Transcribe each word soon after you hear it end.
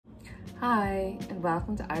Hi, and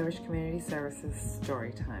welcome to Irish Community Services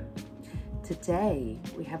Storytime. Today,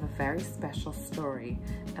 we have a very special story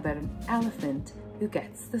about an elephant who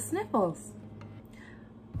gets the sniffles.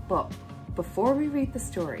 But before we read the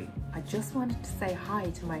story, I just wanted to say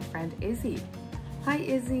hi to my friend Izzy. Hi,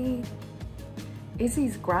 Izzy.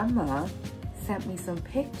 Izzy's grandma sent me some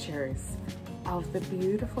pictures of the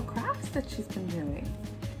beautiful crafts that she's been doing.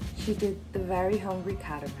 She did the very hungry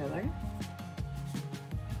caterpillar.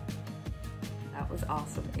 That was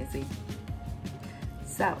awesome, Izzy.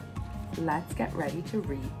 So, let's get ready to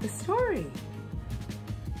read the story.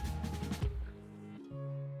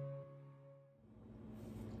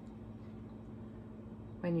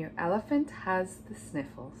 When your elephant has the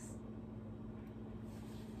sniffles.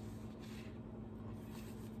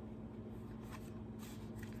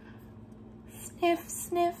 Sniff,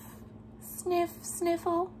 sniff, sniff,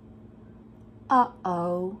 sniffle.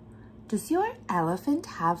 Uh-oh, does your elephant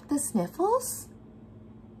have the sniffles?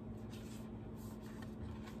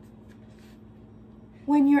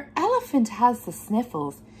 When your elephant has the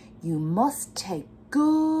sniffles, you must take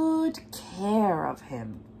good care of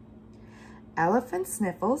him. Elephant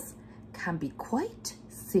sniffles can be quite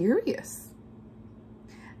serious.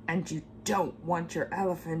 And you don't want your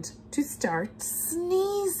elephant to start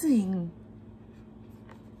sneezing.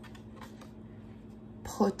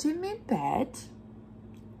 Put him in bed,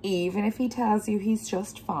 even if he tells you he's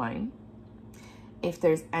just fine. If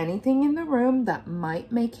there's anything in the room that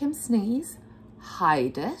might make him sneeze,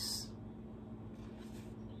 hide it.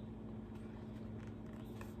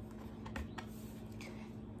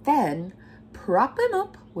 Then prop him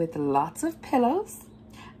up with lots of pillows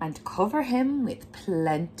and cover him with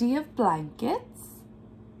plenty of blankets.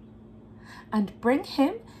 And bring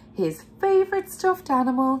him his favorite stuffed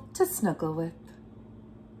animal to snuggle with.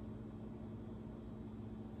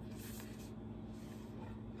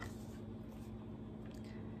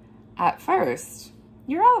 At first,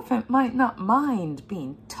 your elephant might not mind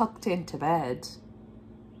being tucked into bed.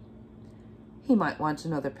 He might want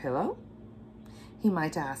another pillow. He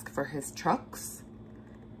might ask for his trucks.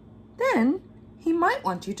 Then he might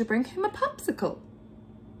want you to bring him a popsicle.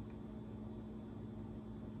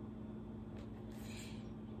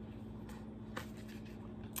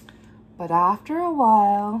 But after a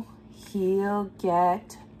while, he'll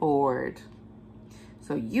get bored.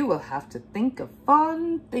 So you will have to think of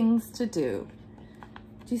fun things to do.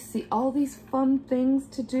 Do you see all these fun things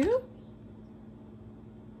to do?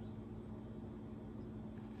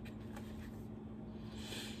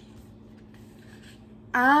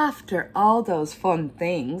 After all those fun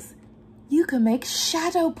things, you can make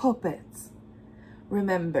shadow puppets.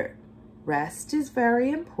 Remember, rest is very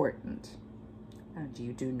important. And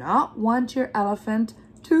you do not want your elephant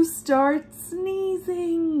to start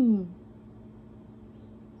sneezing.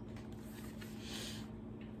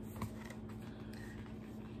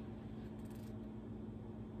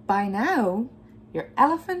 By now, your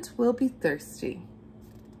elephant will be thirsty.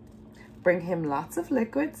 Bring him lots of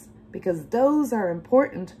liquids because those are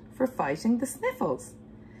important for fighting the sniffles.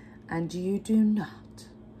 And you do not,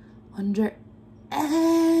 under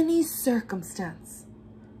any circumstance,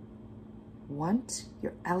 want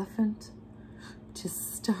your elephant to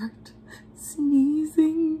start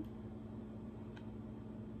sneezing.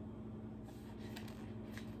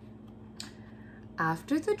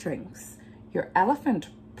 After the drinks, your elephant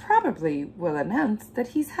probably will announce that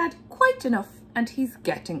he's had quite enough and he's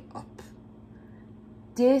getting up.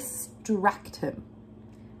 Distract him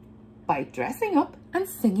by dressing up and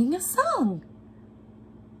singing a song.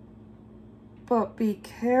 But be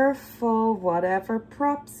careful whatever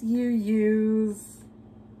props you use.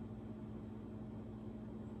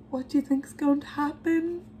 What do you think's going to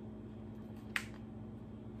happen?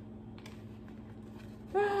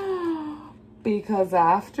 Because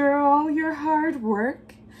after all your hard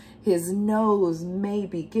work, his nose may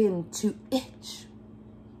begin to itch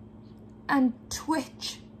and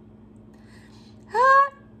twitch.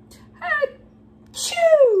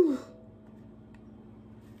 Achoo!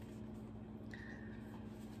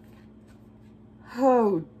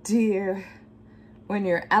 Oh dear, when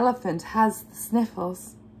your elephant has the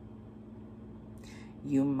sniffles,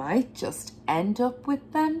 you might just end up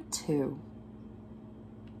with them too.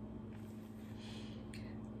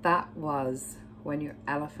 That was when your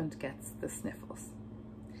elephant gets the sniffles.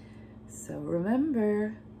 So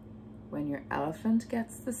remember, when your elephant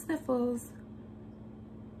gets the sniffles,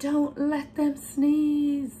 don't let them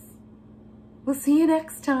sneeze. We'll see you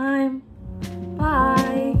next time.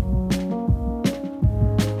 Bye.